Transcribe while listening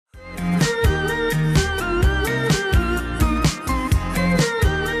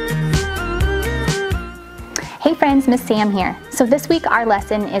Hey friends, Miss Sam here. So this week our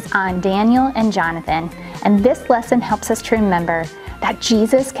lesson is on Daniel and Jonathan, and this lesson helps us to remember that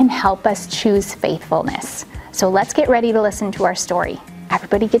Jesus can help us choose faithfulness. So let's get ready to listen to our story.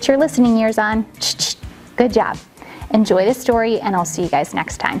 Everybody get your listening ears on. Good job. Enjoy the story, and I'll see you guys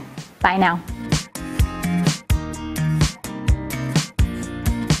next time. Bye now.